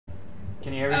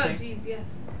Can you hear everything? Oh, jeez, yeah.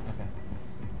 Okay.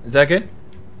 Is that good?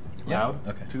 Loud?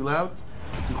 Yeah. Okay. Too loud?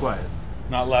 Too quiet?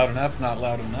 Not loud enough, not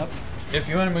loud enough. If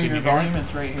you want to move Can your you hear volume, me?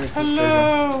 it's right here. It's this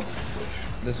Hello! third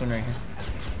one. This one right here.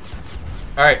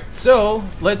 Alright, so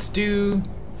let's do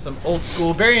some old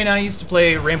school. Barry and I used to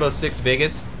play Rainbow Six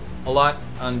Vegas a lot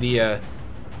on the,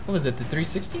 what was it, the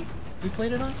 360 we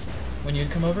played it on? When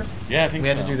you'd come over? Yeah, I think we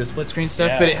so. had to do the split screen stuff,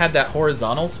 Yeah. but it had that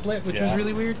horizontal split, which was Yeah.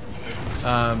 really weird.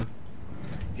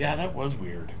 Yeah, that was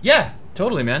weird. Yeah,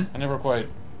 totally, man. I never quite...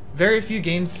 Very few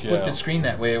games split Yeah. the screen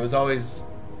that way. It was always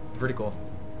vertical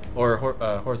or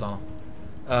horizontal.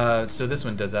 So this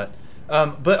one does that.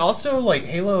 But also, like,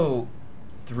 Halo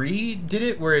 3 did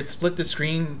it where it split the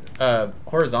screen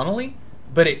horizontally,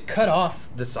 but it cut off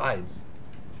the sides.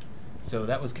 So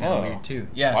that was kind of weird, too.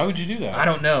 Yeah. Why would you do that? I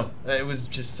don't know. It was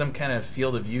just some kind of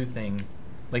field of view thing.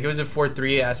 Like, it was a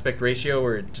 4:3 aspect ratio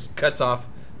where it just cuts off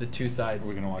the two sides. Are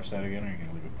we going to watch that again, or are you going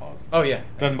to leave it paused? Oh, yeah.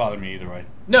 Doesn't bother me either way.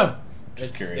 No.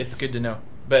 Just curious. It's good to know.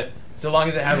 But so long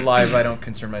as I have it live, I don't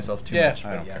concern myself too much. I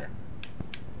But don't care.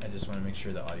 I just want to make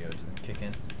sure the audio doesn't kick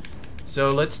in. So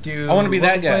let's do. I wanna be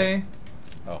that guy. play.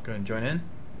 Oh. Go ahead and join in.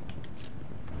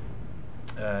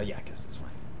 Yeah, I guess that's fine.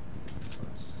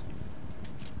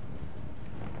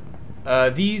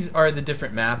 These are the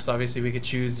different maps. Obviously, we could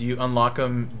choose. You unlock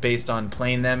them based on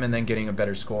playing them and then getting a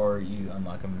better score. You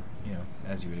unlock them, you know,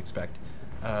 as you would expect.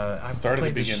 I've Start at the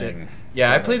played this beginning. shit.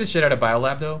 Yeah, I played the shit out of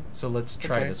Biolab though. So let's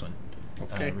try Okay. this one.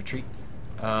 Okay. Retreat.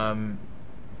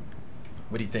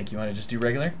 What do you think? You want to just do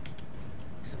regular?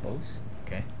 I suppose.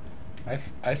 Okay. I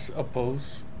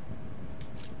suppose.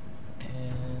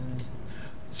 And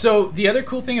so the other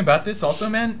cool thing about this also,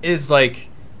 man, is like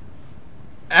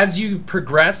as you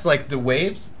progress, like the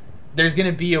waves, there's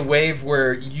gonna be a wave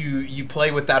where you play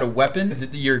without a weapon.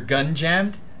 Your gun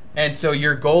jammed, and so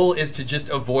your goal is to just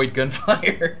avoid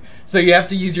gunfire. So you have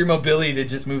to use your mobility to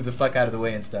just move the fuck out of the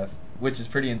way and stuff, which is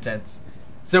pretty intense.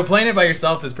 So playing it by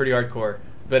yourself is pretty hardcore,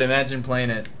 but imagine playing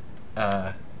it.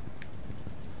 Let's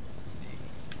see.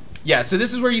 Yeah, so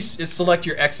this is where you select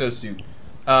your exosuit.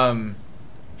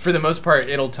 For the most part,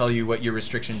 it'll tell you what your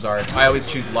restrictions are. I always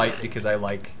choose light because I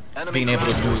like being able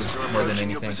to move more than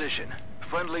anything.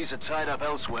 Friendlies are tied up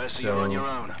elsewhere, so you're So- on your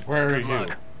own. Where are Good you?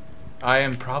 luck. I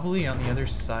am probably on the other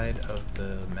side of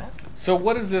the map. So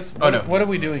what is this? Oh, What, no. what are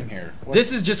we doing here? What?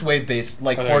 This is just wave-based,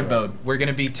 like Oh, there horde you go. mode. We're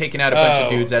gonna be taking out a bunch of Oh,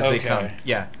 dudes as they okay. come.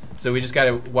 Yeah. So we just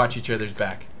gotta watch each other's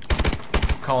back.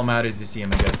 Call them out as you see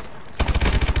them, I guess.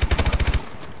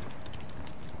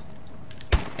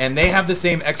 And they have the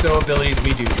same exo abilities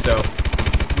we do, so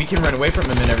we can run away from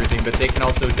them and everything, but they can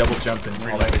also double jump and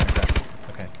all that kind of crap.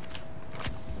 Okay.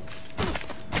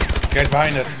 Guys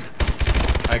behind us.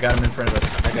 I got him in front of us.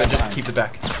 So got just behind. keep it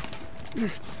back.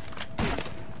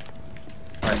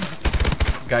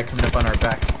 Alright. Guy coming up on our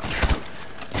back.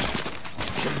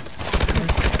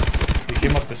 He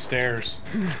came up the stairs.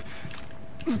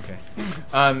 Okay.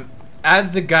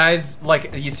 As the guys,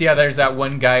 like, you see how there's that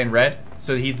one guy in red?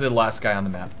 So he's the last guy on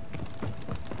the map.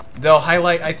 They'll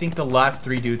highlight, I think the last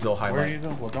 3 dudes will highlight. Where are you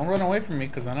going? Well, don't run away from me,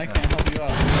 because then I can't help you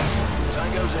out.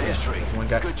 Tango's a history. There's one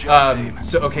guy. Good job, team.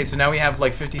 So, okay, so now we have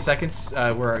like 50 seconds.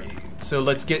 Where are you? So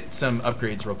let's get some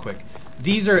upgrades real quick.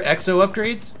 These are exo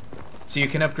upgrades. So you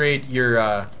can upgrade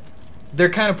your, they're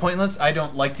kind of pointless. I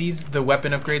don't like these. The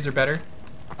weapon upgrades are better.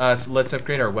 So let's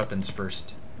upgrade our weapons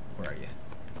first. Where are you?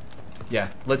 Yeah,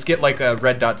 let's get like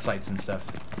red dot sights and stuff.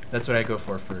 That's what I go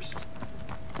for first.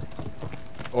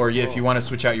 Or yeah, if you want to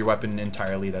switch out your weapon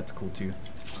entirely, that's cool too.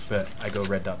 But I go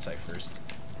red dot sight first.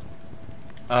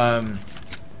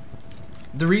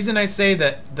 The reason I say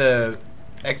that the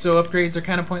exo upgrades are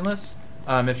kind of pointless,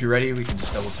 if you're ready, we can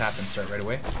just double tap and start right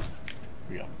away.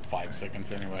 We got 5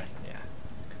 seconds anyway.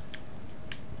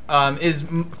 Yeah.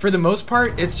 For the most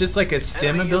part, it's just like a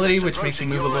stim Enemy ability, units which makes you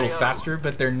approaching move a little your AO. faster,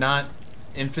 but they're not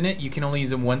infinite. You can only use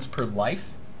them once per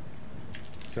life.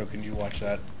 So can you watch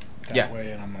that Yeah.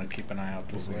 way, and I'm going to keep an eye out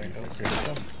this We'll way. leave you Oh, facing. here they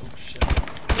come. Oh shit.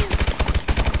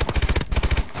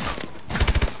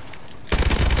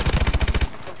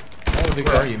 How big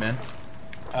are you, man?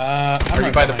 I'm Are you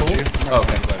right by the behind pool? you. I'm right Oh,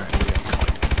 okay. behind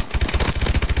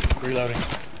you. Reloading.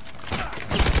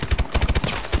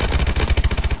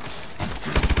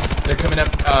 They're coming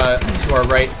up to our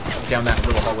right down that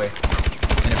little hallway.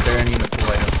 And if there are any in the pool,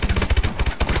 I don't see them.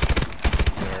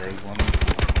 There is one.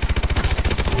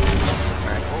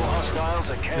 All hostiles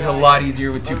are It's a lot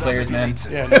easier with 2 players, man.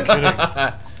 Yeah, no kidding.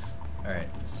 Alright,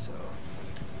 so...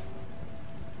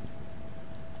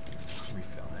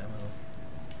 refill ammo.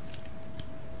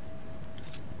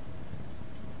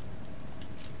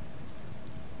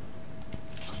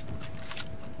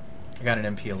 I got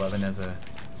an MP11 as a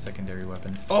secondary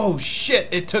weapon. Oh shit!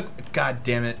 It took. God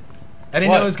damn it! I didn't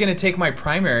What? know it was gonna take my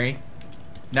primary.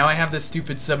 Now I have this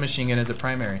stupid submachine gun as a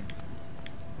primary.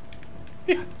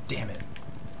 God damn it!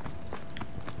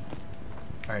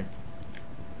 All right.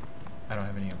 I don't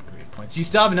have any upgrade points. You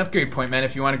still have an upgrade point, man.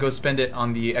 If you want to go spend it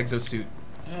on the exosuit.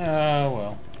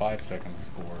 Well, 5 seconds.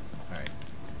 4. All right.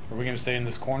 Are we gonna stay in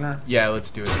this corner? Yeah,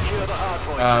 let's do it. Secure the hard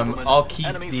point, gentlemen. I'll keep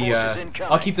Enemy the. forces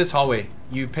incoming. I'll keep this hallway.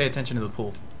 You pay attention to the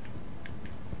pool.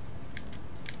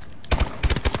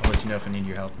 I'll let you know if I need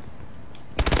your help.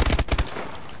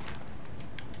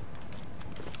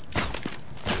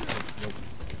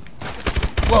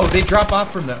 Whoa! They drop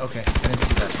off from the. Okay, I didn't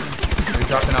see that. They're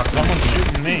dropping off. From Someone's the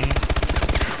shooting me.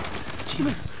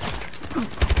 Jesus.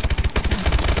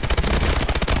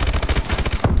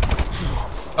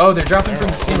 Oh, they're dropping They're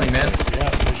from the all ceiling, over man. the place. Yeah,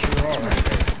 they sure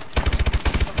are.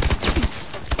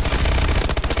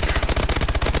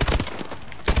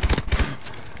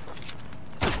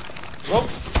 Whoa!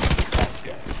 That's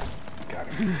guy. Got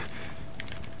him.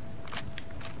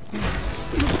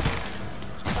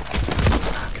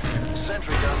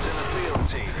 Sentry guns in the field,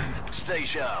 team. Stay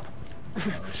sharp.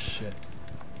 Oh shit.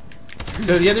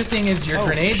 So the other thing is your Oh,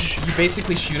 grenades. shit. You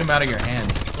basically shoot them out of your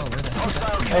hand. Oh, where the hell?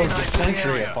 Hostile Oh, K9 it's a in the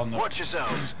sentry area. up on the. Watch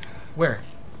yourselves. Where?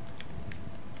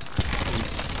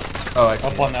 He's Oh, I see.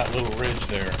 up on that little ridge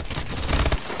there.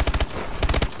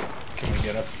 Can we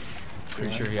get up?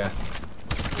 Pretty sure, yeah.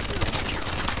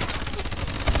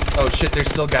 Oh shit, there's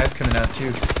still guys coming out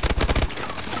too.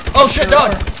 Oh shit, Sure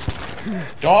dogs!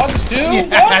 Dogs too?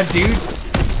 Yeah, What? dude.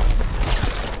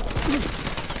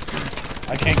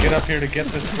 I can't get up here to get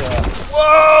this.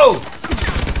 Whoa!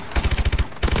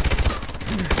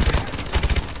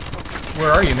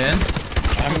 Where are you, man?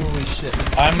 Holy shit.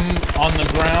 I'm on the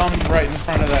ground right in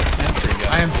front of that sentry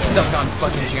gun. I am stuck on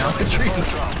fucking geometry.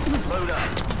 Load up.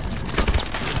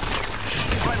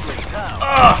 Friendly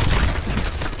down.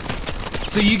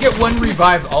 So you get one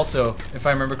revive also, if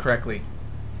I remember correctly.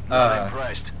 Not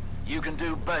impressed. You can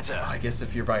do better. I guess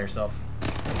if you're by yourself.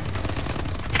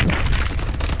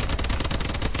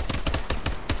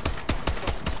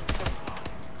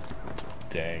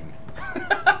 Dang.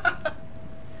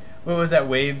 What was that,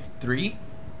 wave 3?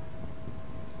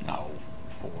 No,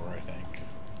 4, I think.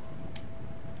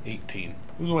 18. It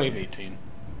was wave 18.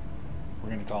 We're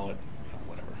gonna call it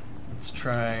whatever. Let's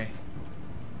try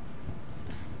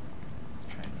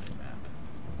another map.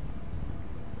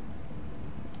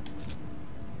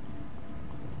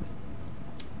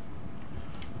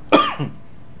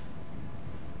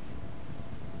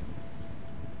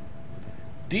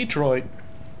 Detroit.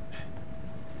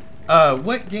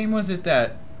 What game was it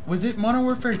that... Was it Modern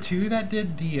Warfare 2 that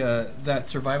did the, that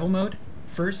survival mode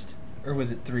first? Or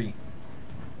was it 3?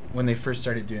 When they first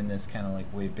started doing this kind of like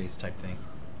wave-based type thing.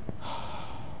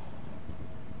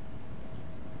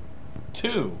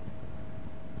 2.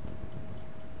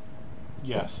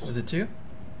 Yes. Was it 2?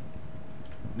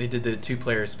 They did the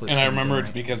 2-player split And I screen remember thing, it's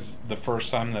right? because the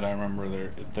first time that I remember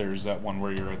there's that one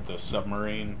where you're at the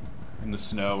submarine in the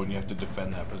snow and you have to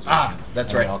defend that position. Ah,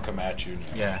 that's and right. They all come at you.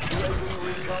 Yeah. Bad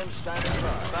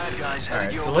guys All headed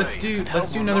right, your so let's way. do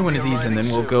Help will another not one be of these, and then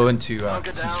arriving we'll soon. go into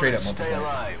Hunker some down straight up and stay multiplayer.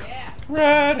 alive.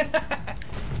 Red.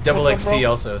 It's double What's up, XP bro?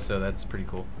 also, so that's pretty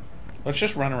cool. Let's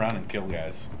just run around and kill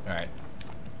guys. All right.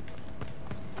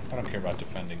 I don't care about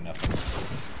defending nothing.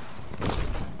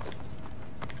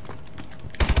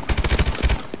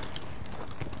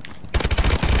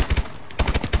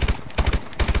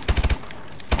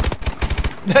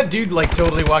 That dude like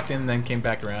totally walked in and then came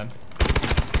back around.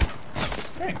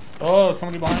 Thanks. Oh,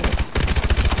 somebody behind us.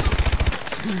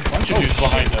 Bunch of dudes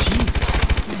behind us. Jesus.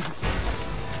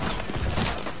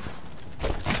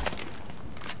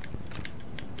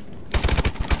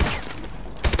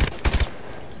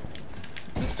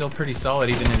 It's still pretty solid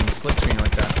even in split screen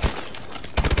like that.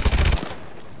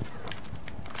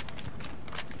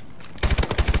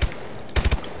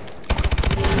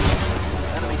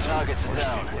 Enemy targets are Where's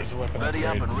down. the weapon Ready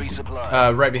up and upgrades?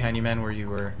 resupply. Right behind you, man, where you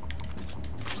were.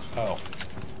 Oh.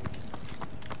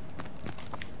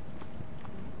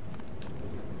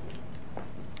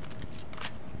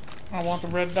 I want the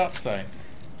red dot sight.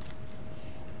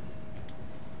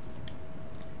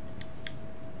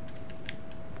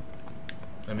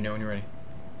 Let me know when you're ready.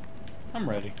 I'm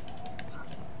ready.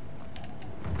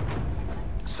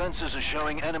 Sensors are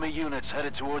showing enemy units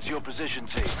headed towards your position,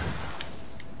 team.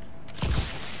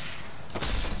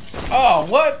 Oh,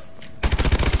 what?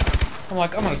 I'm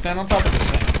like, I'm gonna stand on top of this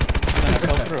thing. And then I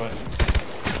fell through it.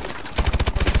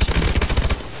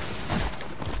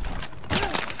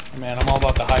 Man, I'm all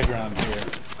about the high ground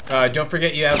here. Don't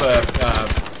forget you have a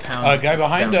pound. A guy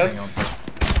behind down us. thing also.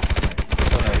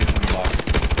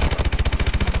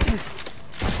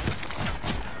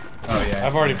 Yeah.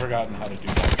 I've already forgotten how to do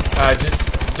that.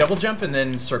 Just double jump and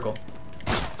then circle.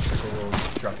 Circle will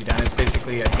drop you down. It's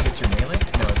basically, I think it's your melee?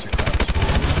 No, it's your crouch.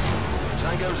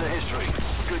 Tango's a history.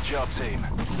 Good job, team.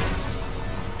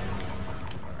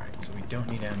 Alright, so we don't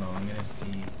need ammo. I'm gonna see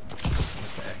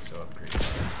what the exo upgrades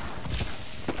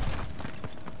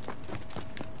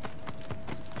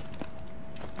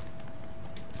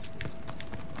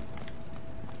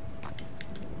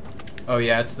are. Oh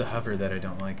yeah, it's the hover that I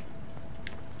don't like.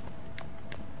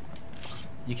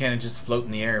 You can't just float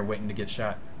in the air waiting to get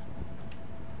shot.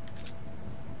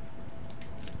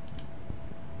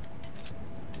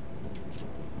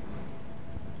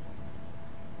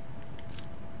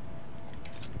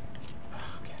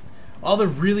 Okay. All the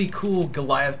really cool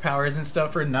Goliath powers and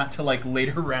stuff are not till like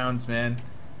later rounds, man.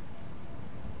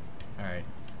 Alright.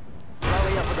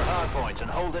 Rally up at the hard points and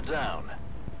hold it down.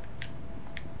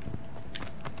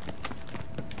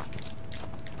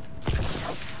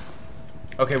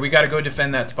 Okay, we gotta go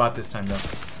defend that spot this time, though.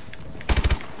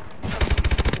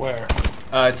 Where?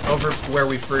 It's over where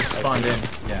we first spawned in.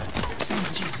 Yeah.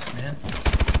 Oh, Jesus, man.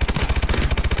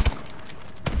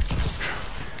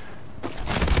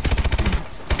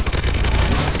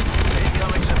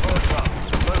 Incoming support drop.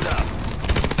 Load up.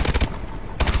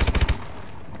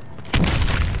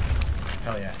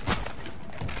 Hell yeah.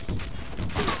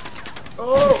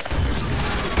 Oh!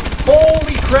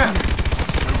 Holy crap!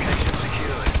 Location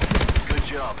secured. Good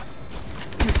job.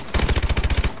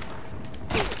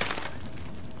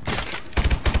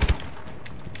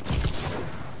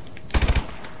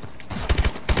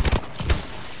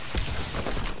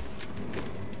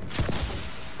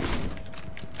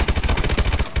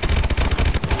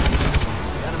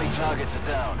 Enemy targets are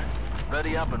down.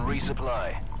 Ready up and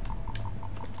resupply.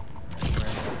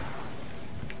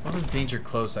 What was danger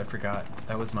close? I forgot.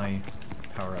 That was my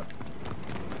power up.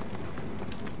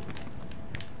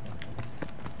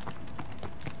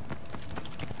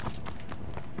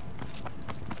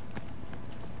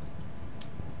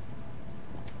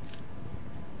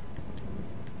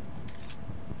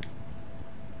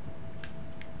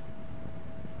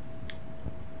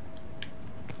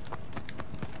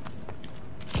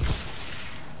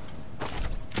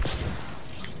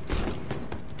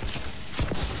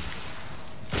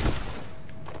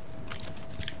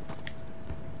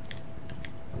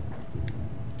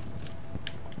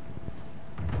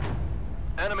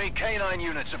 Enemy K9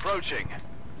 units approaching.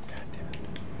 God damn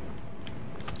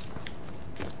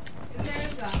it. Is there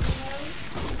a zombie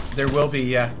mode? There will be,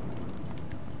 yeah.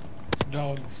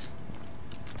 Dogs.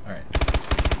 Alright.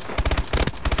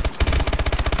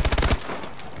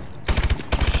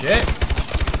 Shit!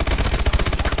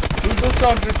 Dude, those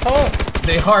dogs are tough.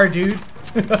 They are, dude.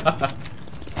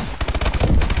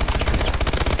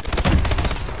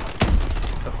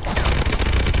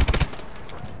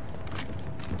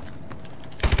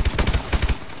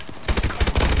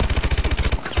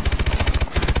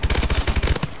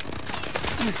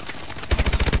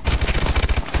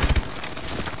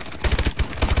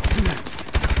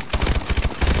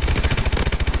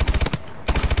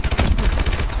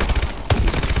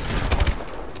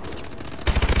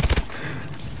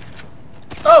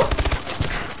 Oh!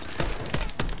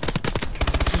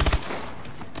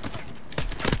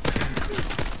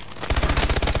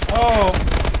 Oh!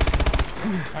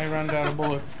 I ran out of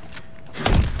bullets.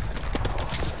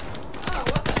 Oh,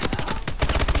 what the hell?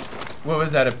 What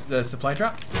was that, a supply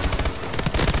drop?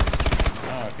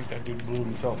 Oh, I think that dude blew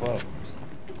himself up.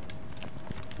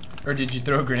 Or did you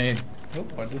throw a grenade?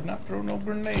 Nope, I did not throw no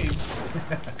grenades.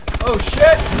 Oh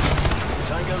shit!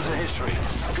 Tango's a history.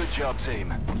 Good job,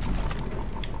 team.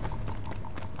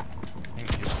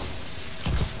 Thank you.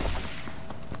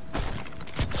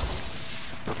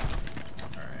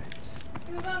 Alright.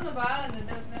 Who's on the bottom that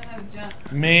doesn't know how to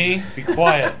jump? Me? Be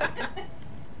quiet.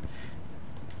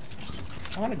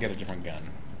 I want to get a different gun.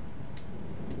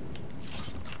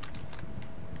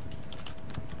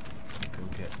 Go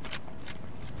get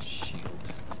shield.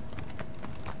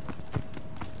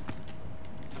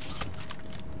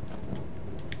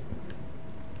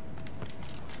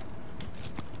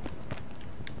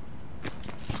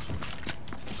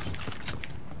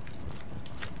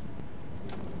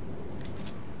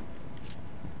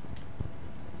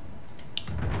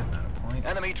 Amount of points.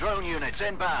 Enemy drone units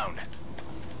inbound.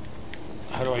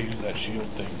 How do I use that shield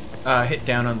thing? Hit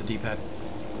down on the D-pad.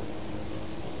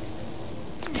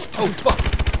 Oh fuck!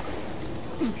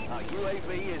 Our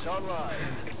UAV is online.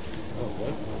 Oh,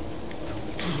 what?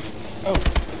 Oh.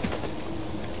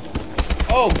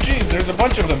 Oh, jeez, there's a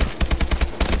bunch of them.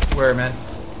 Where, man?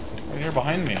 Right here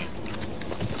behind me.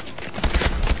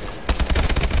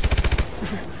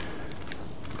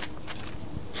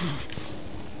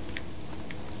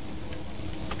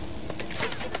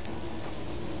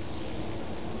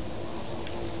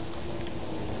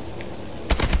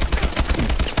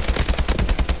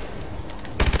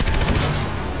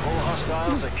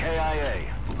 Hostiles are KIA.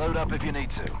 Load up if you need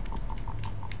to.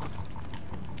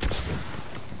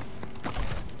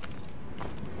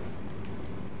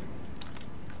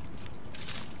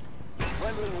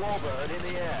 Friendly Warbird in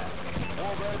the air.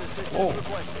 Warbird assistance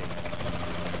requested.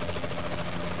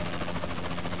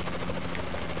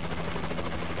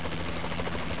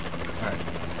 Alright.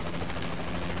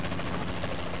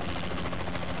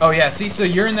 Oh yeah, see, so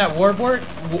you're in that warbird?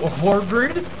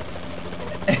 Warbird?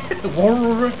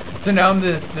 Warbird? So now I'm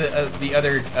the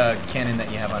other cannon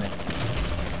that you have on it.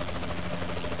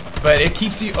 But it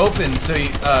keeps you open, so you,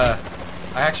 I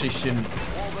actually shouldn't.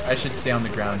 I should stay on the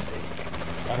ground.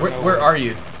 Where are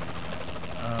you?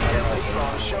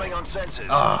 Showing on sensors.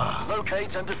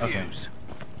 Locate and defuse. Okay.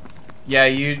 Yeah,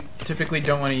 you typically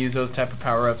don't want to use those type of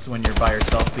power-ups when you're by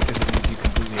yourself because it leaves you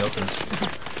completely open.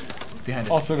 Behind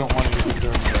us. Also don't want to use it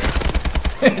during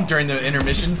the during the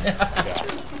intermission. yeah.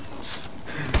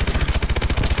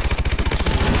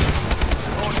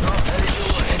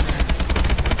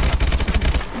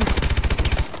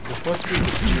 You're supposed to be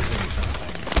diffusing something.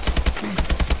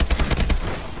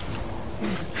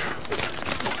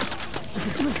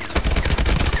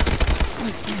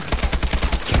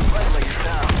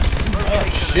 Oh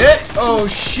shit! Oh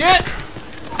shit!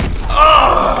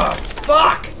 Oh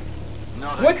fuck!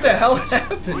 What the hell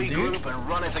happened, dude?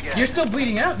 You're still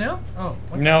bleeding out now? Oh.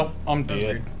 No, I'm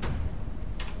dead.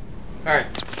 Alright.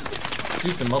 Let's do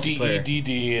some multiplayer.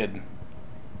 Dead.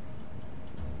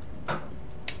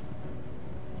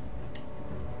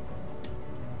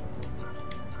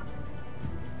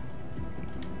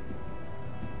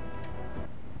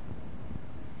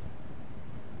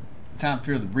 It's time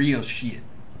for the real shit.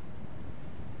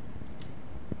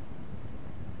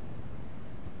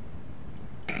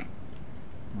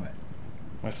 What?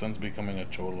 My son's becoming a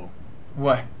cholo.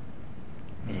 What?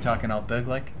 Is he talking all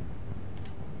thug-like?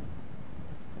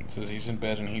 Says he's in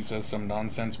bed and he says some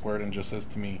nonsense word and just says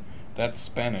to me, "That's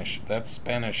Spanish. That's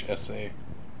Spanish essay."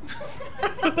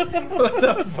 What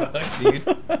the fuck,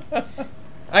 dude?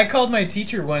 I called my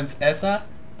teacher once Esa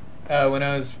when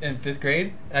I was in 5th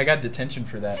grade. I got detention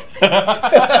for that.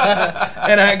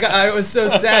 And I was so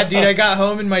sad, dude. I got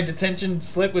home and my detention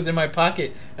slip was in my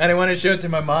pocket. And I wanted to show it to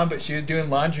my mom, but she was doing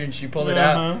laundry and she pulled it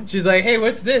out. She's like, "Hey,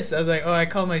 what's this?" I was like, "Oh, I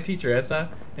called my teacher Esa."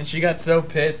 And she got so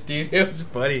pissed, dude. It was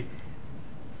funny.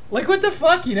 Like, what the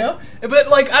fuck, you know? But,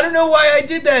 like, I don't know why I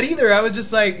did that either. I was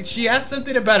just like, she asked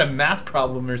something about a math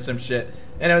problem or some shit.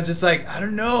 And I was just like, I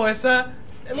don't know, Esa.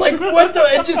 Like, what the?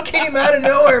 It just came out of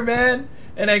nowhere, man.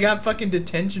 And I got fucking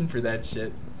detention for that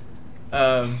shit.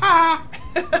 But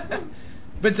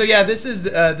so, yeah, this is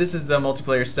the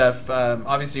multiplayer stuff.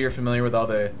 Obviously, you're familiar with all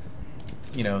the,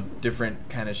 you know, different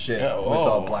kind of shit with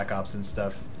all Black Ops and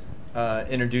stuff.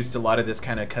 Introduced a lot of this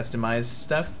kind of customized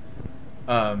stuff.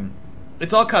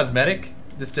 It's all cosmetic.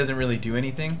 This doesn't really do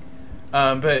anything.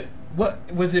 But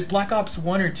what was it, Black Ops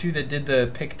 1 or 2 that did the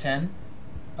pick 10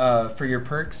 for your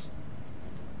perks?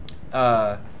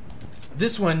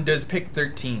 This one does pick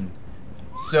 13.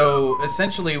 So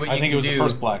essentially what you can do... I think it was the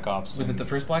first Black Ops. Was it the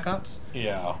first Black Ops?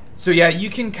 Yeah. So yeah, you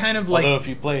can kind of like... Although if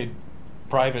you played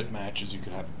private matches, you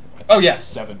could have, I think,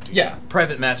 17. Yeah,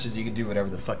 private matches, you can do whatever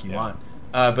the fuck you want.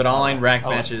 But online ranked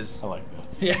matches... I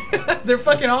like this. Yeah, they're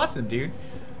fucking awesome, dude.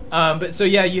 But so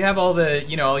yeah, you have all the,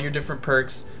 you know, all your different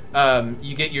perks.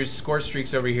 You get your score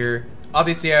streaks over here.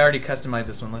 Obviously, I already customized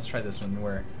this one. Let's try this one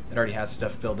where it already has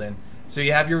stuff filled in. So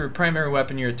you have your primary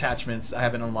weapon, your attachments. I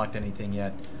haven't unlocked anything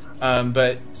yet.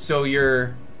 But so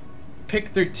your pick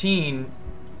 13,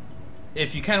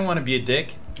 if you kind of want to be a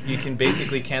dick, you can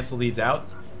basically cancel these out.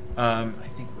 I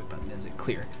think what button is it?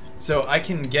 Clear. So I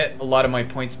can get a lot of my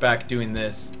points back doing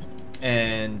this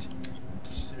and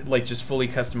like just fully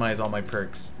customize all my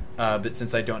perks. But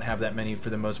since I don't have that many for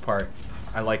the most part,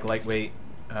 I like lightweight.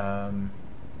 Increase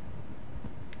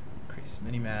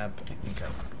minimap. I think I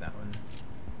like that one.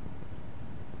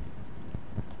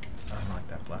 I don't like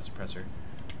that blast suppressor.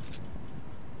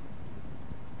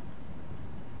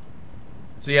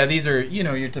 So yeah, these are, you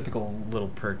know, your typical little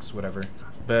perks, whatever.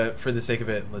 But for the sake of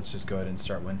it, let's just go ahead and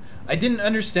start one. I didn't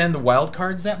understand the wild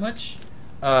cards that much.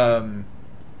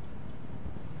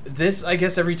 This, I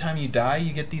guess, every time you die,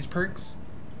 you get these perks.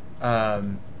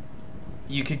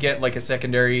 You could get like a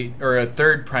secondary or a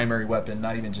third primary weapon,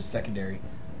 not even just secondary.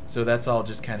 So that's all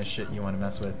just kind of shit you want to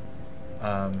mess with.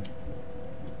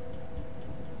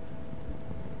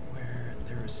 Where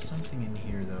there was something in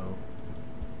here though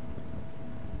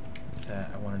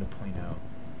that I wanted to point out.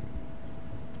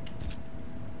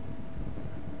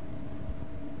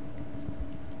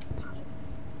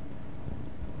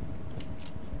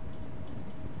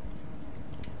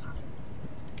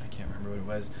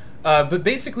 was. But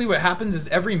basically what happens is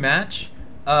every match,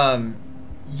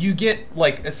 you get,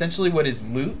 like, essentially what is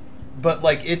loot, but,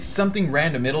 like, it's something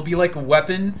random. It'll be, like, a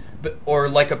weapon, or,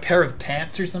 like, a pair of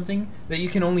pants or something that you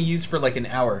can only use for, like, an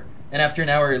hour. And after an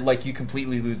hour, like, you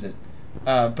completely lose it.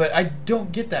 But I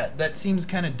don't get that. That seems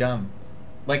kind of dumb.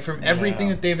 Like, from everything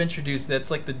that they've introduced,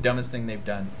 that's, like, the dumbest thing they've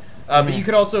done. But you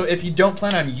could also, if you don't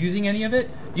plan on using any of it,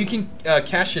 you can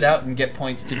cash it out and get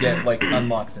points to get, like,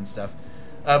 unlocks and stuff.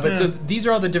 But so these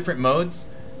are all the different modes.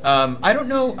 I don't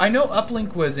know. I know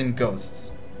Uplink was in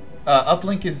Ghosts.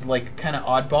 Uplink is like kind of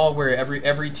oddball, where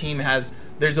every team has,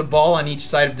 there's a ball on each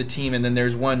side of the team, and then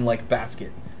there's one like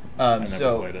basket. I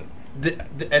never played it.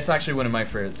 It's actually one of my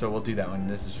favorites, so we'll do that one.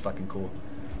 This is fucking cool.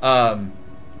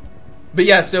 But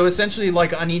yeah, so essentially,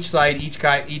 like on each side,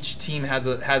 each team has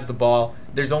the ball.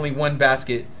 There's only one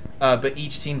basket, but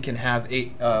each team can have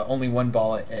only one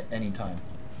ball at any time,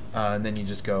 and then you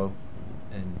just go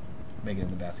and make it in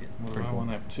the basket. What Pretty do I cool. want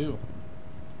to have 2?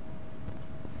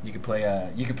 You could play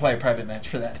a private match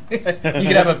for that. You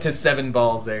could have up to 7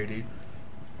 balls there, dude.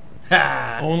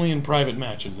 Ha! Only in private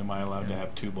matches am I allowed to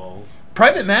have 2 balls.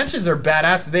 Private matches are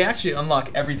badass. They actually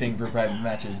unlock everything for private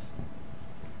matches.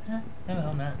 How the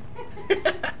hell not?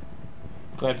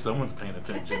 Glad someone's paying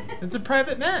attention. It's a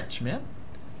private match, man.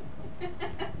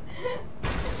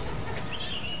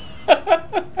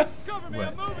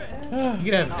 What?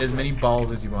 You can have as many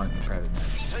balls as you want in a private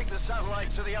match. Take the satellite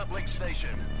to the uplink station.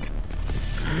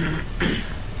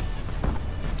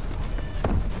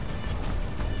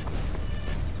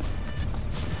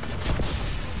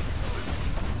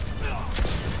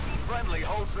 Friendly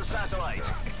holds the satellite.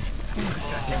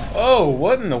 Oh,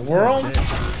 what in the world?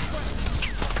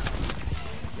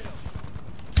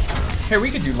 Here, we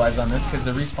could do lives on this because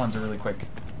the respawns are really quick.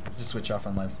 Just switch off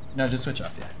on lives. No, just switch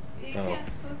off, yeah. You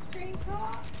can't split screen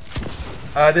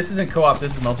co-op? This isn't co-op,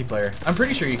 this is multiplayer. I'm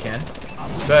pretty sure you can,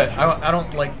 but I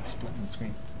don't like splitting the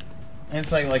screen. And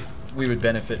it's like we would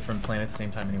benefit from playing at the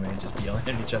same time anyway and just be yelling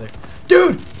at each other.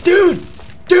 Dude! Dude!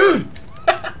 Dude!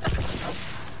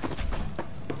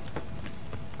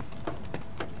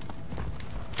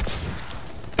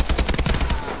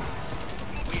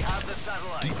 We have the satellite.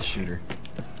 Speed shooter.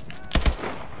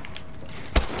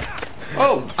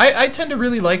 Oh! I tend to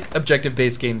really like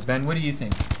objective-based games, man. What do you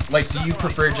think? Like, do you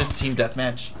prefer just team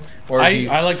deathmatch? Or do you...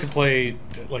 I like to play,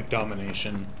 like,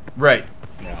 domination. Right.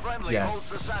 Yeah. Friendly Yeah. holds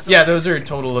the satellite. Yeah, those are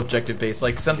total objective-based.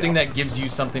 Like, something that gives you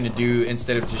something to do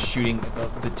instead of just shooting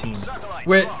the team.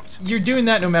 Where you're doing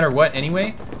that no matter what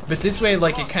anyway, but this way,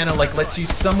 like, it kind of, like, lets you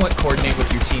somewhat coordinate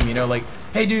with your team, you know? Like,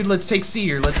 hey, dude, let's take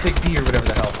C or let's take B or whatever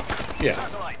the hell. Yeah.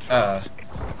 Satellite dropped.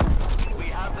 We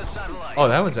have the satellite. Oh,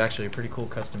 that was actually a pretty cool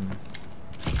custom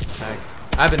tag.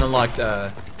 I haven't unlocked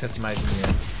customizing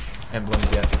the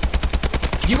emblems yet.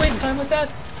 Do you waste time with that?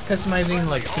 Customizing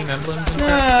like team emblems and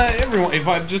crap? Nah, everyone. If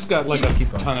I've just got like You a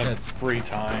keep 'em. ton of That's- free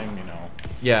time, you know.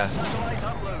 Yeah. Satellite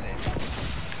uploaded.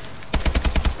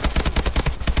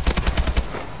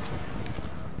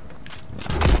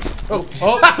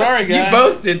 Oh, sorry, guys. You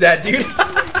both did that, dude.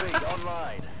 UAV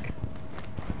online.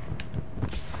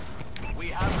 We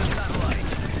have the satellite.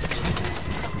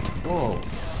 Whoa.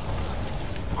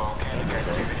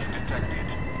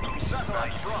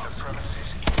 Satellite dropped.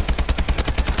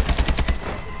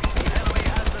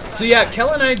 So yeah,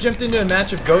 Kel and I jumped into a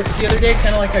match of Ghosts the other day,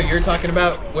 kind of like how you're talking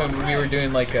about when we were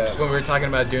doing like when we were talking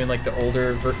about doing like the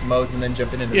older modes and then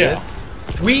jumping into Yeah. this.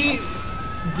 We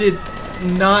did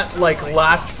not like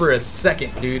last for a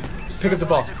second, dude. Pick up the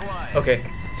ball. Okay.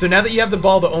 So now that you have the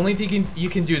ball, the only thing you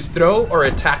can do is throw or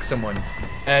attack someone.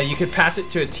 You could pass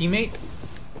it to a teammate.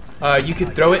 You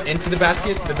could throw it into the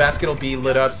basket. The basket will be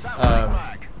lit up.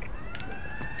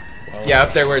 Yeah,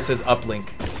 up there where it says uplink.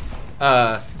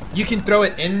 You can throw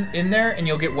it in there and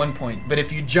you'll get 1 point. But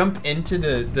if you jump into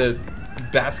the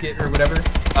basket or whatever,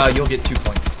 you'll get 2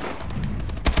 points.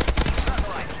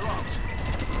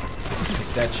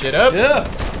 Pick that shit up. Yeah.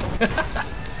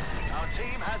 Our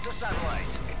team has the satellite.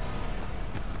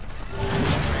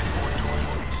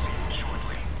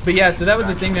 But yeah, so that was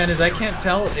the thing, man, is I can't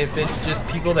tell if it's just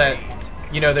people that,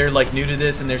 you know, they're like new to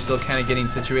this and they're still kind of getting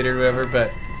situated or whatever,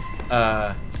 but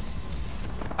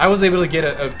I was able to get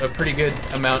a pretty good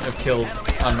amount of kills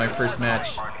on my first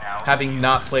match, having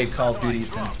not played Call of Duty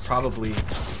since probably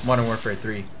Modern Warfare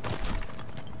 3.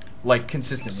 Like,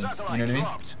 consistently, you know what I mean?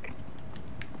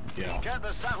 Yeah. Get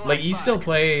the satellite Like, you back. still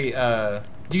play,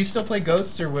 do you still play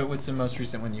Ghosts, or what's the most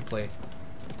recent one you play?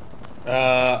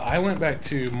 I went back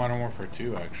to Modern Warfare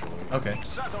 2 actually. Okay.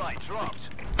 Satellite dropped.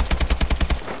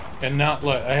 And not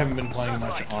like I haven't been playing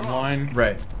much online.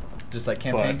 Right. Just like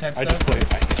campaign But type I stuff? just played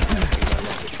because I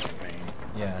love the campaign.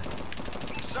 Yeah.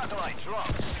 Satellite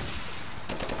dropped.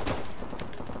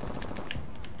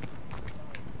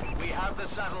 We have the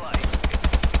satellite.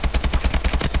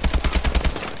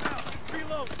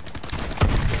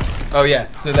 Oh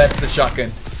yeah, so that's the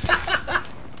shotgun.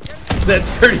 That's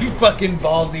pretty fucking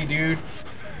ballsy, dude.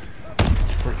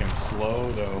 It's freaking slow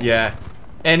though. Yeah.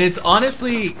 And it's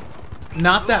honestly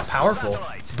not that powerful,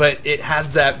 but it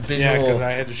has that Yeah, visual. because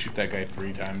I had to shoot that guy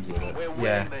 3 times with it. We're winning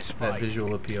Yeah, this that fight.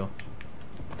 visual appeal.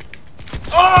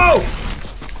 Oh!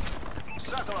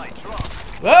 Satellite dropped.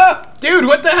 Ah! Dude,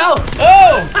 what the hell?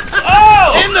 Oh!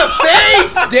 Oh! In the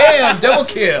face! Damn, double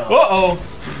kill. Uh-oh.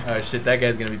 Oh shit, that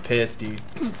guy's gonna be pissed, dude.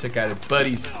 Took out his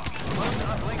buddies. Oh,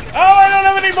 I don't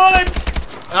have any bullets!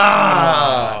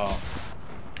 Ah! Oh.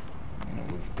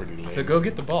 That was pretty late. So go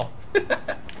get the ball.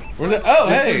 Where's it? Oh,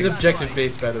 This hey! is objective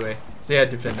based, by the way. So yeah,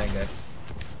 defend that guy.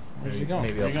 Where's he going?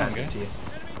 Maybe Where I'll you pass going, it to guy? you.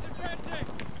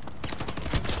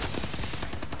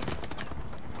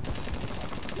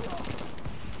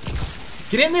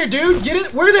 Get in there, dude! Get in!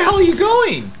 Where the hell are you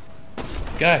going?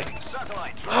 Guy.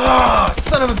 Satellite dropped. Ah,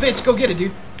 son of a bitch! Go get it,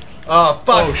 dude. Oh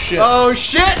fuck! Oh, shit. Oh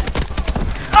shit!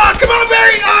 Ah, come on,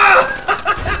 Barry!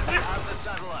 Ah! We have the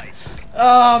satellite.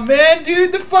 Oh man,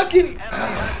 dude, the fucking. Enemy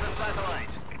has the satellite.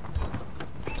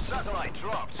 Satellite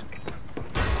dropped.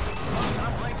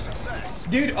 Uplink success.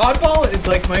 Dude, oddball is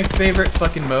like my favorite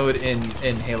fucking mode in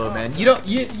Halo, man. You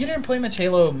didn't play much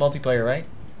Halo multiplayer, right?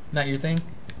 Not your thing.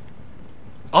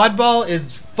 Oddball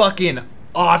is fucking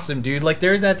awesome, dude. Like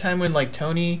there's that time when like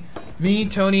Tony,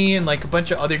 and like a bunch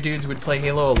of other dudes would play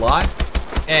Halo a lot,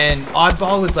 and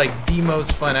Oddball was like the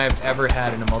most fun I've ever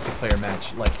had in a multiplayer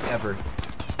match, like ever.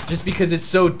 Just because it's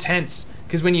so tense.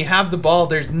 Because when you have the ball,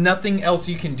 there's nothing else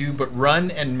you can do but run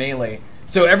and melee.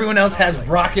 So everyone else has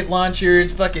rocket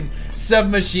launchers, fucking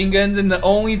submachine guns, and the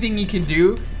only thing you can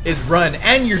do is run,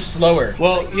 and you're slower.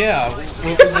 Well, yeah.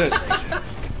 What was it?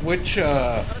 Which,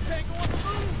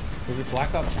 was it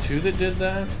Black Ops 2 that did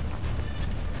that?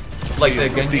 Like the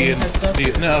gun game type stuff?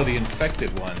 No, the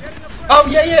infected one. Oh,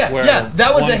 yeah. Where Yeah,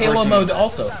 that was one a Halo person- mode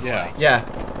also. Yeah. Yeah,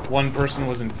 One person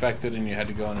was infected and you had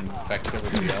to go and infect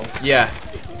everybody else. yeah.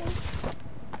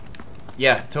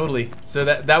 Yeah, totally. So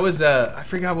that was I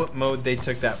forgot what mode they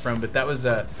took that from, but that was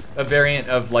a variant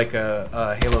of like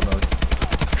a Halo mode.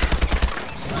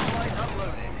 Satellite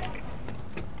uploading.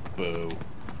 Boo.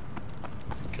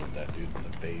 Killed that dude in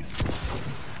the face.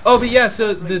 Oh, but yeah,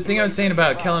 so the thing I was saying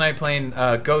about Kel and I playing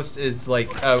Ghost is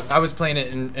like, I was playing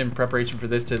it in preparation for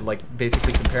this to like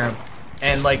basically compare them.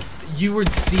 And like, you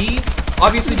would see,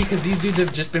 obviously because these dudes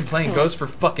have just been playing Ghost for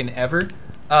fucking ever,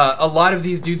 a lot of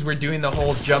these dudes were doing the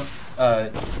whole jump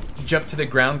to the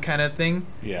ground kind of thing.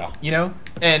 Yeah. You know?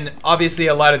 And obviously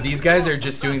a lot of these guys are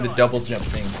just doing the double jump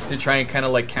thing to try and kind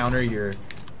of like counter your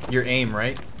aim,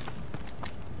 right?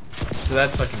 So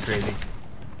that's fucking crazy.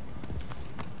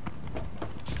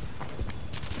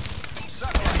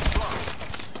 Satellite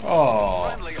dropped. Oh.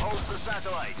 Friendly holds the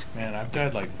satellite. Man, I've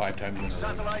died like 5 times in a row.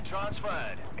 Satellite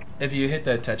transferred. If you hit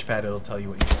that touchpad, it'll tell you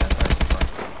what your stats are so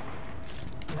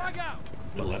far.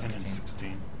 11 and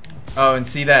 16. Oh, and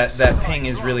see that ping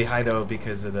is really high though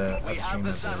because of the upstream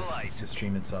of the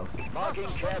stream itself. Marking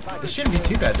care It package. shouldn't be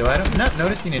too bad though. I'm not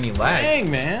noticing any lag.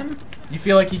 Dang, man. You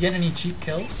feel like you get any cheap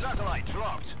kills? Satellite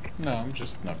dropped. No, I'm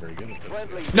just not very good at this.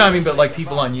 Friendly. No, I mean, but like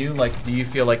people on you, like, do you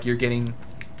feel like you're getting?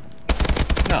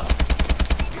 No.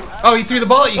 Oh, he threw the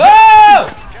ball at you.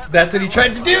 Oh! That's what he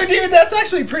tried to do, dude. That's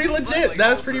actually pretty legit. That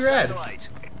was pretty rad. Our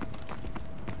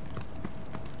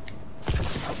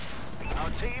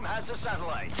team has a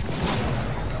satellite.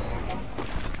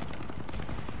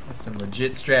 That's some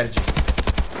legit strategy.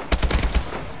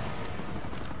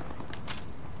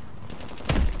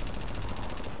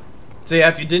 So yeah,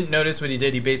 if you didn't notice what he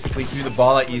did, he basically threw the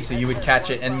ball at you so you would catch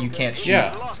it and you can't shoot.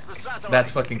 Yeah. Lost the satellite.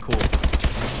 That's fucking cool.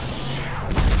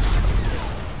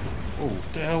 Oh,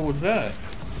 what the hell was that?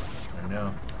 I don't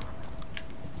know.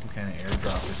 Some kind of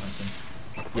airdrop or something.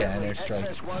 Yeah, an airstrike.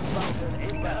 XS-1000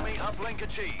 inbound. Enemy uplink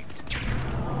achieved.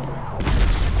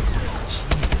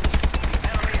 Jesus.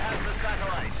 Enemy has the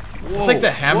satellite. Whoa, It's like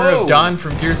the hammer whoa. of Dawn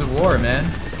from Gears of War,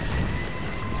 man.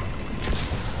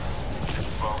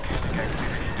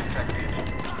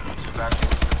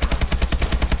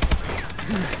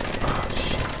 Oh,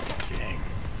 shit. Dang.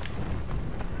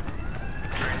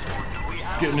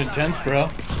 It's getting intense, bro.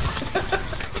 Do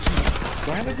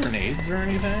I have grenades or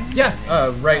anything? Yeah,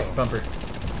 right bumper.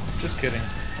 Just kidding.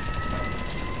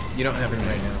 You don't have any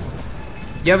right now.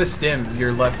 You have a stim.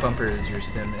 Your left bumper is your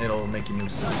stim. It'll make you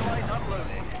move. Satellite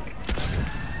uploading.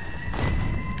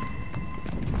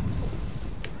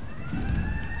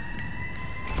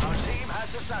 Our team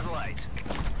has a satellite.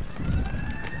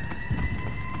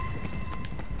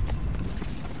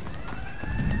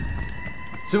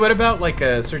 So what about like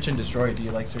search and destroy? Do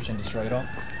you like search and destroy at all?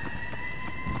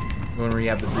 The one where you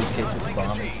have the briefcase with the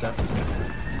bomb and stuff?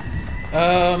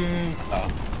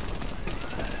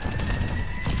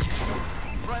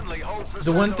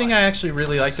 The one thing I actually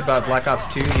really liked about Black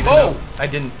Ops 2, even though I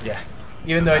didn't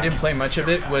play much of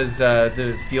it, was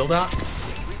the field ops.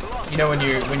 You know,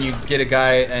 when you get a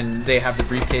guy and they have the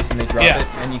briefcase and they drop it,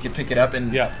 and you can pick it up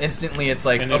and instantly it's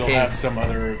like, and okay, it'll have some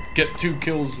other get 2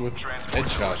 kills with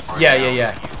headshots.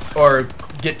 Yeah, or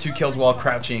get 2 kills while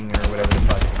crouching or whatever the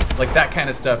fuck. Like that kind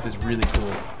of stuff is really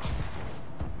cool.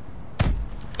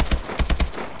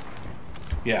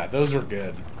 Yeah, those are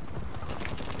good.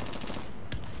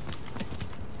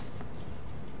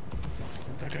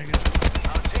 Where'd that guy go?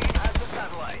 Our team has the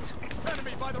satellite.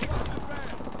 Enemy by the rocket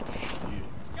van.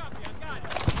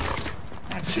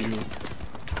 That's you.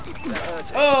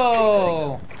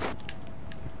 Oh!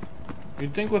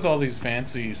 You'd think with all these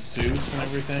fancy suits and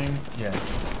everything,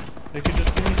 they could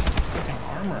just give me some freaking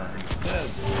armor instead.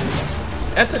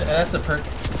 That's a perk.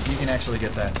 You can actually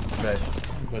get that, but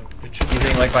it should you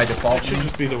think like by default? It should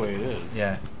just be the way it is.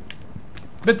 Yeah.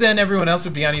 But then everyone else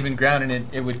would be on even ground, and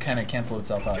it would kind of cancel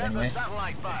itself out Get anyway. the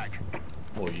satellite back.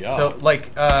 Well, yeah. So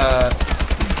like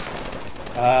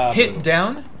hit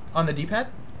down on the D-pad.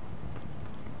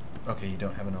 Okay, you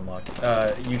don't have an unlock.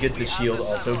 You get the shield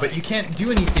also, but you can't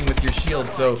do anything with your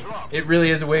shield, so it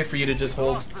really is a way for you to just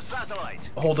hold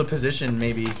a position,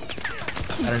 maybe.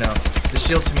 I don't know. The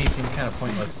shield to me seems kind of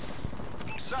pointless.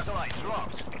 Satellite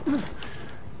dropped.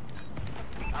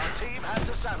 Our team has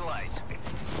a satellite.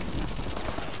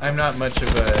 I'm not much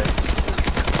of a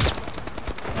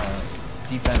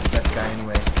defense type guy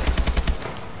anyway.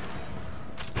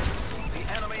 The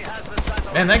enemy has the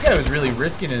satellite. Man, that guy was really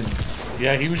risking it.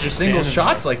 Yeah, he was just Single standing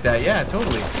shots there. like that, yeah,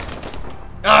 totally.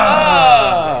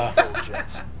 Ah!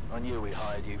 I knew we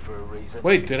hired you for a reason.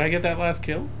 Wait, did I get that last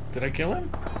kill? Did I kill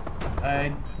him?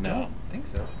 I No. don't think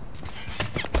so.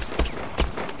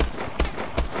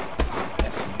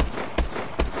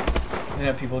 You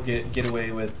know, people get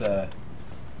away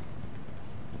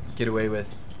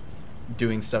with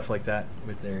doing stuff like that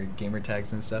with their gamer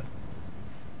tags and stuff.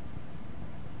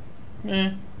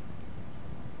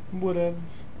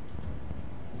 Whatevs.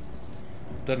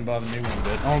 Doesn't bother me one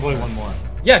bit. I want to play one more.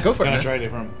 Yeah, go for it, Gonna man. try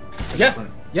different.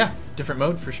 Yeah, different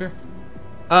mode for sure.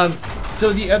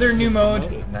 So the other new mode,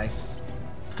 Promoted. nice.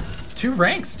 2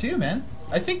 ranks too, man.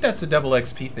 I think that's a double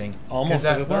XP thing. Almost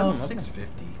at at 1,000.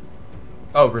 650.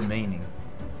 Oh, remaining.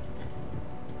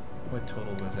 What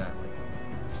total was that? Like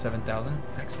 7,000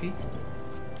 XP?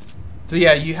 So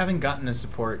yeah, you haven't gotten a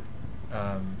support.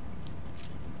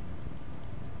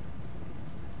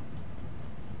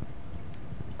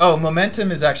 Oh,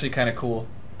 momentum is actually kind of cool.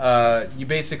 You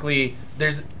basically,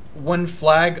 there's one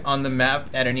flag on the map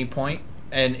at any point,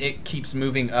 and it keeps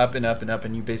moving up and up and up,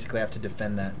 and you basically have to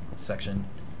defend that section.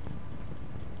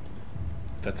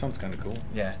 That sounds kind of cool.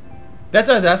 Yeah. That's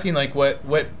what I was asking, like, what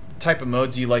type of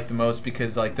modes you like the most,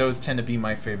 because, like, those tend to be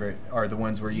my favorite, are the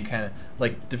ones where you kind of,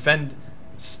 like, defend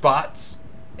spots,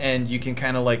 and you can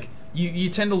kind of, like, you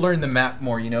tend to learn the map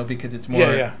more, you know, because it's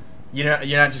more... Yeah.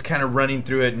 You're not just kind of running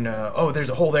through it and, oh, there's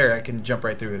a hole there, I can jump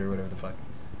right through it, or whatever the fuck.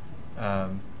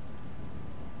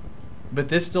 But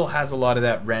this still has a lot of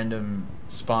that random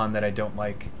spawn that I don't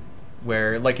like,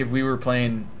 where, like, if we were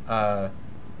playing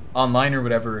online or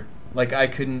whatever, like, I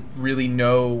couldn't really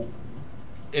know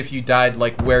if you died,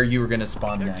 like, where you were going to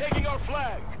spawn They're next. taking our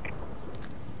flag.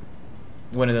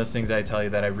 One of those things I tell you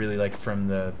that I really like from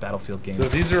the Battlefield games. So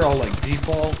these are all like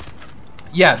default.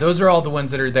 Yeah, those are all the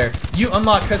ones that are there. You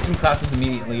unlock custom classes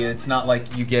immediately. It's not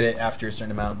like you get it after a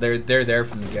certain amount. They're there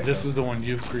from the get-go. This is the one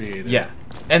you've created. Yeah,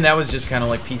 and that was just kind of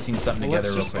like piecing something Well,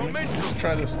 together real let's quick. just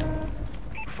try this.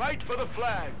 Fight for the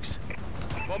flags.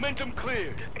 Momentum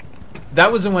cleared.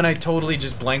 That was the one I totally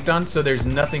just blanked on, so there's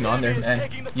nothing on there, man.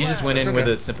 You just went in That's with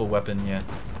okay. a simple weapon, yeah.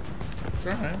 It's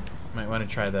alright. Might want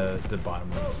to try the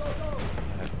bottom ones.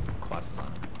 Have classes on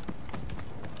them.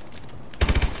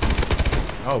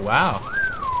 Oh, wow.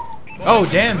 Oh,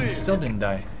 damn, he still didn't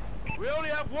die. We only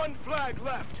have one flag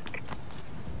left.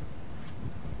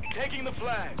 Taking the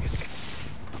flag.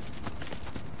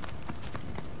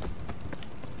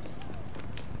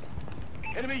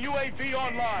 Enemy UAV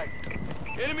online.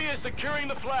 Enemy is securing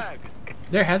the flag.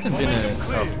 There hasn't been a...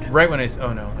 Oh, right when I...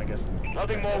 Oh, no, I guess...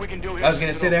 Nothing more we can do here. I was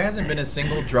going to say, there hasn't been a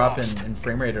single drop in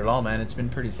frame rate at all, man. It's been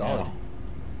pretty solid. Oh.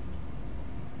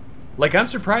 Like, I'm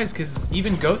surprised, because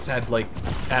even Ghost had, like,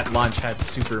 at launch had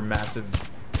super massive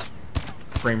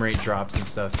frame rate drops and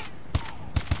stuff.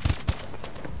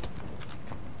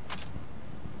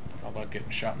 It's all about getting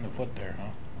shot in the foot there, huh?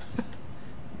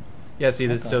 Yeah, see,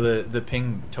 this, so the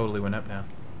ping totally went up now.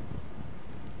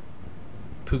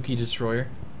 Pookie Destroyer.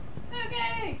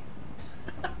 Okay.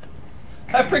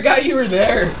 I forgot you were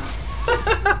there.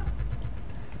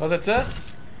 Oh, that's it?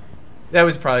 That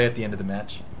was probably at the end of the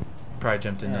match. Probably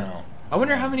jumped in there. No. I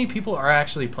wonder how many people are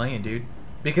actually playing, dude.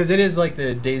 Because it is like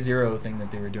the day zero thing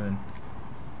that they were doing.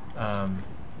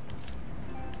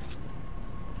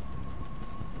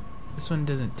 This one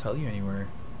doesn't tell you anywhere.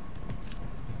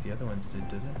 Like the other ones did,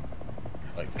 does it?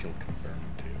 I like kill confirmed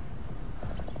too.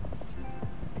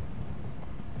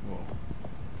 Whoa.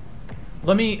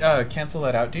 Let me cancel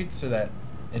that out, dude, so that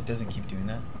it doesn't keep doing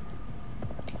that.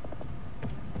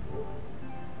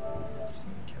 Just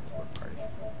need to cancel our party.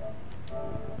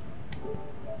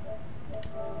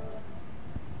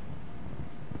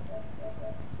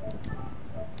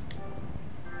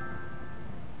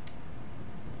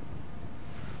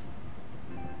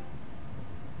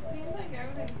 Seems like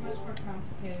everything's much more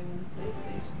complicated than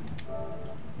PlayStation.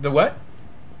 The what?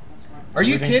 Are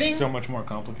you Everything's kidding? So much more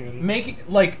complicated.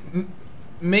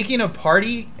 Making a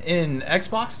party in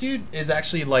Xbox, dude, is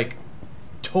actually like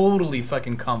totally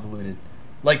fucking convoluted.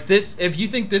 Like this, if you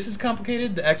think this is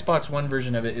complicated, the Xbox One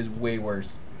version of it is way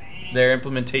worse. Their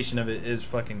implementation of it is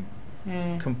fucking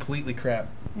completely crap.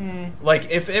 Like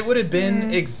if it would have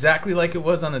been exactly like it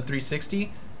was on the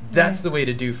 360, that's the way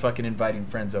to do fucking inviting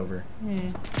friends over.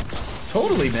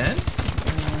 Totally, man.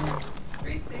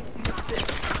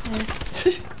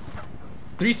 360.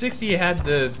 360 had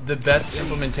the best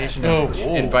implementation of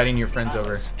whoa. inviting your friends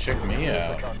over. Check me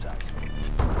out.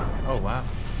 Oh wow.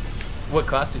 What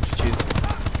class did you choose?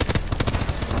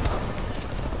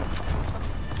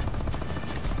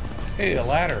 Hey, a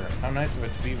ladder. How nice of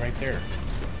it to be right there.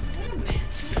 What a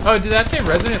mansion. Oh, did that say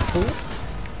Resident Pool?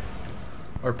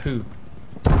 Or Poo?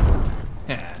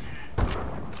 Yeah.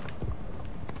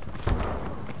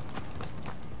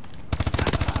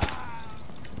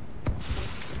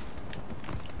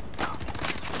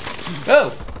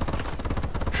 Oh!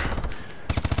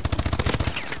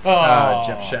 Oh!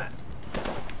 Jump shot.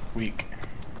 Weak.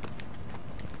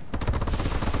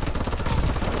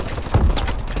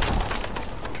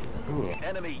 Ooh.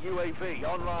 Enemy UAV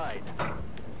online.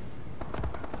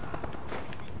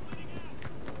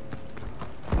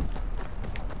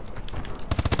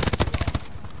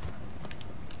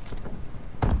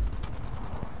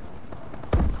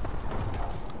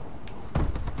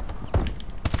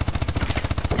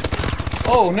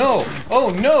 Oh no! Oh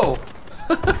no!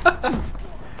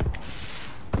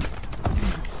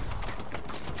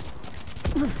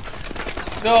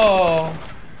 No!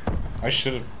 I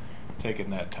should have taken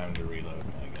that time to reload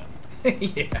my gun.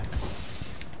 Yeah.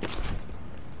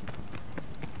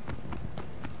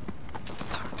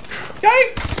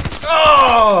 Yikes!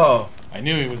 Oh! I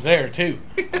knew he was there too.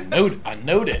 I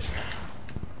knowed it.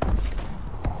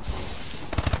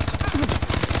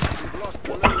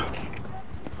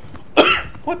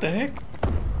 What the heck?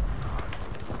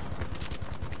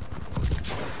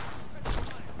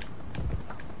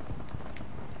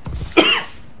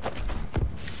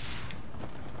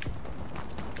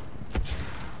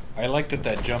 I like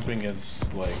that jumping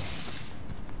is like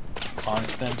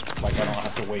constant. Like I don't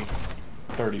have to wait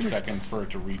 30 seconds for it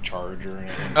to recharge or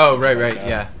anything. Oh, right, like right, that.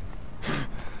 yeah.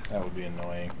 That would be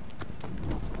annoying.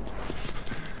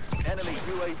 Enemy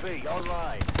UAV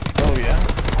online. Oh yeah?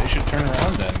 They should turn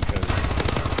around then, because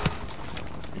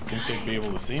you'd think they'd be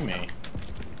able to see me.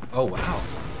 Oh, wow.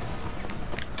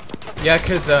 Yeah,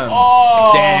 because,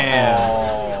 Oh! damn.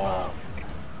 Oh.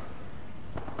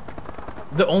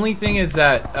 The only thing is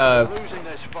that, Losing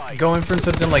this fight. going from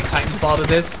something like Titanfall to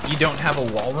this, you don't have a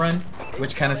wall run,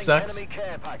 which kind of sucks. Enemy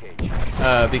care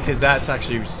package. Because that's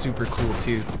actually super cool,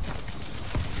 too.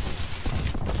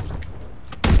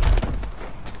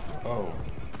 Oh.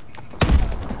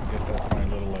 I guess that's my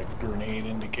little, like, grenade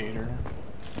indicator.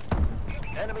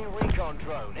 Enemy recon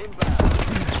drone inbound.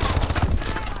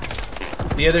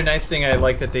 The other nice thing I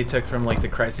like that they took from like the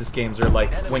Crysis games are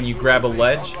like when you grab a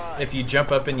ledge, if you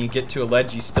jump up and you get to a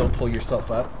ledge, you still pull yourself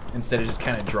up instead of just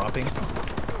kind of dropping.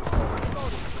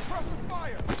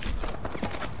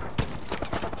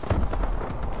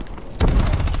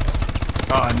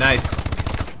 Oh, nice.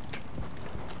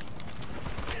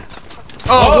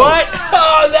 Oh, what?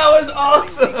 Oh, that was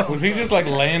awesome. Was he just, like,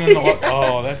 laying in the water?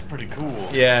 Oh, that's pretty cool.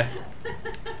 Yeah.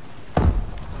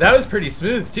 That was pretty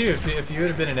smooth, too, if you would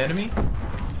have been an enemy.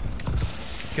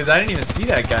 Because I didn't even see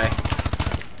that guy.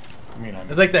 I mean,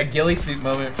 It's like that ghillie suit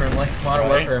moment from like Modern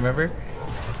Right. Warfare, remember?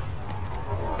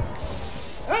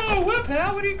 Oh, what,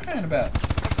 pal? What are you crying about?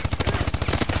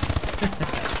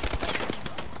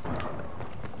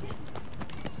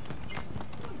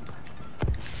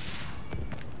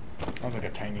 Sounds like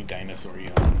a tiny dinosaur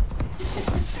yawn.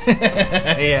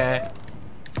 Yeah.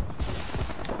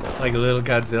 Like a little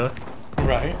Godzilla.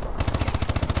 Right.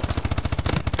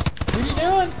 What are you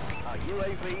doing? Our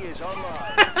UAV is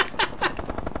online.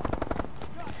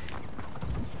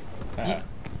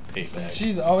 Payback.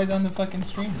 She's always on the fucking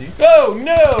stream, dude. Oh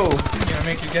no! You gonna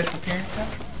make your guest appearance now?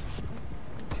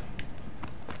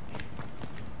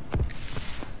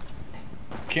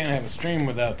 Can't have a stream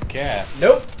without the cat.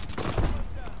 Nope.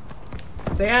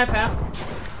 Say hi, pal.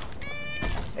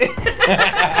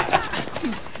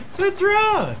 What's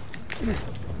wrong?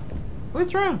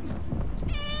 What's wrong?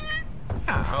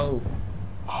 Ow.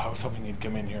 Oh, I was hoping he'd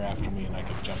come in here after me and I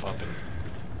could jump up and.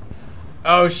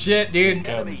 Oh shit, dude.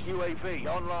 Enemy Comes. UAV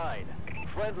online.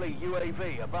 Friendly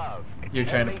UAV above. You're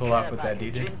trying to Enemy pull off care with that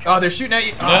package DJ. incoming. Oh, they're shooting at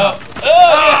you. No.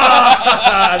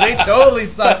 Oh. They totally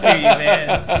sucked through you, man.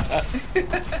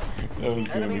 That was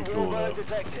gonna Enemy be cool warbird though.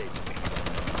 detected.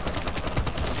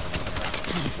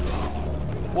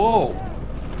 Whoa!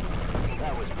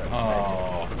 That was pathetic.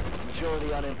 Oh. Enjoy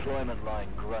the unemployment line,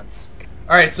 grunts.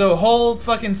 All right, so whole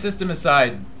fucking system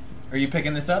aside, are you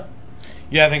picking this up?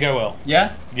 Yeah, I think I will.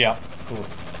 Yeah. Yeah. Cool.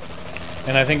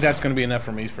 And I think that's gonna be enough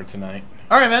for me for tonight.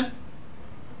 All right, man.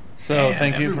 So Damn,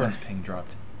 thank you for. everyone's ping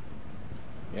dropped.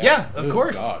 Yeah, of Ooh,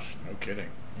 course. Gosh, no kidding.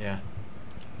 Yeah.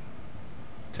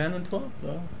 10 and 12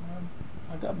 though.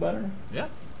 I got better. Yeah.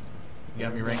 You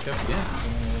got me ranked up again.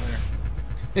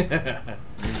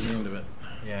 You're into it.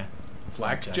 Yeah.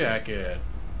 Flak jacket.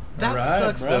 That Alright,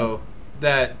 sucks bro. though.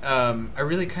 That I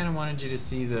really kind of wanted you to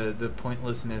see the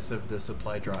pointlessness of the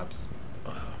supply drops.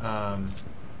 But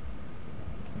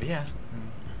yeah,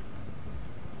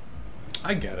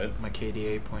 I get it. my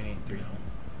KDA 0.83.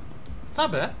 It's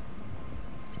not bad.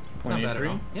 It's not bad at 0.83?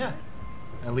 all. Yeah.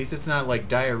 At least it's not like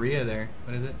diarrhea there.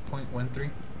 What is it? 0.13?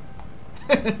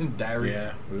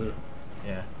 Diarrhea. Yeah. Ugh.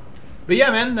 Yeah. But yeah,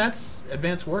 man, that's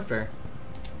Advanced Warfare.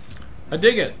 I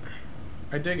dig it.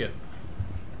 I dig it.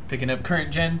 Picking up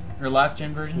current gen or last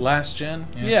gen version. Last gen?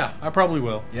 Yeah. Yeah, I probably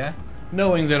will. Yeah.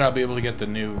 Knowing that I'll be able to get the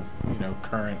new,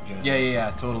 current gen.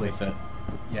 Yeah. Totally. With it.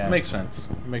 Yeah. Makes sense.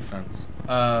 Makes sense.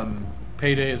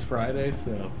 Payday is Friday,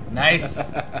 so.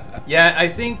 Nice. Yeah, I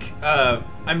think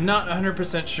I'm not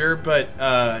 100% sure, but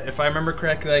if I remember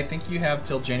correctly, I think you have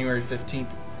till January 15th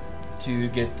to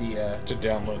get the To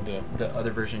download the.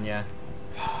 other version. Yeah.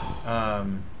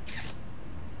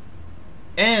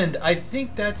 And I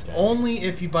think that's only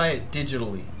if you buy it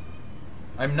digitally.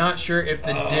 I'm not sure if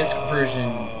the disc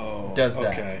version does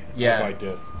that. Okay. Yeah. I buy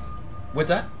discs. What's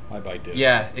that? I buy discs.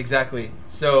 Yeah, exactly.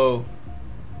 So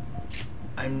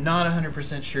I'm not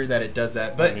 100% sure that it does that, I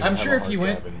don't but even I'm have sure a if hard you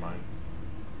went. drive in mine.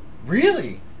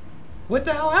 Really? What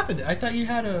the hell happened? I thought you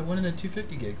had one of the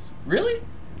 250 gigs. Really?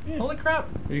 Yeah. Holy crap!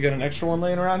 You got an extra one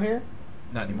laying around here?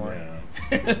 Not anymore.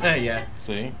 Yeah. Yeah.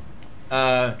 See?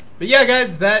 But yeah,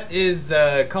 guys, that is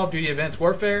Call of Duty Advanced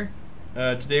Warfare.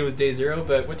 Today was day 0,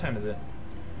 but what time is it?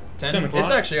 10 o'clock.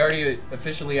 It's actually already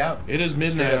officially out. It is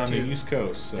Straight midnight up on the to- East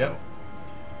Coast, so. Yep.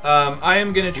 I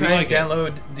am gonna try like and it.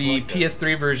 download the Like it.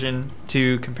 PS3 version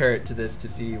to compare it to this to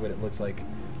see what it looks like.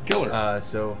 Killer.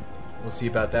 So we'll see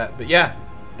about that. But yeah,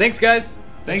 thanks guys.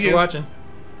 Thank Thanks you. for watching.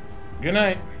 Good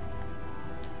night.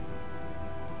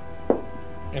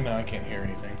 And now I can't hear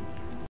anything.